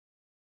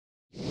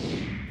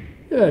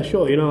Yeah,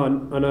 sure.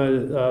 I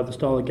know the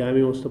style of game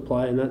he wants to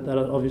play, and that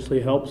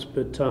obviously helps.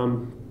 But at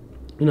the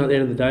end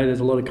of the day, there's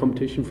a lot of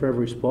competition for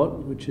every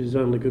spot, which is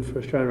only good for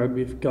Australian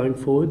rugby going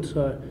forward.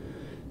 So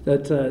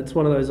that it's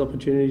one of those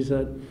opportunities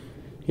that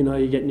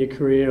you get in your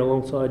career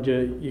alongside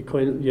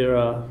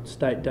your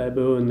state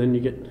debut, and then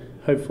you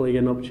hopefully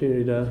get an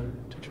opportunity to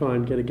try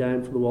and get a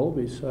game for the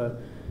Wallabies. So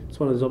it's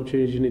one of those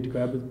opportunities you need to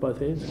grab with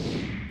both hands.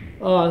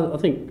 I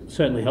think it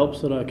certainly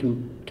helps that I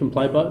can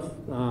play both.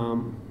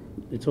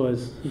 It's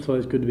always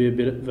good to be a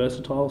bit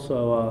versatile,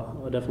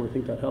 so I definitely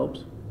think that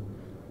helps.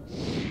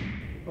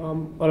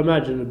 I'd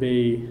imagine it'd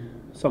be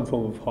some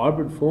form of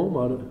hybrid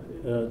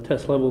form.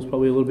 Test level is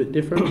probably a little bit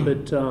different,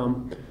 but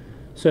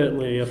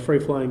certainly a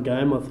free-flowing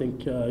game I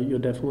think you'll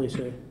definitely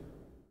see.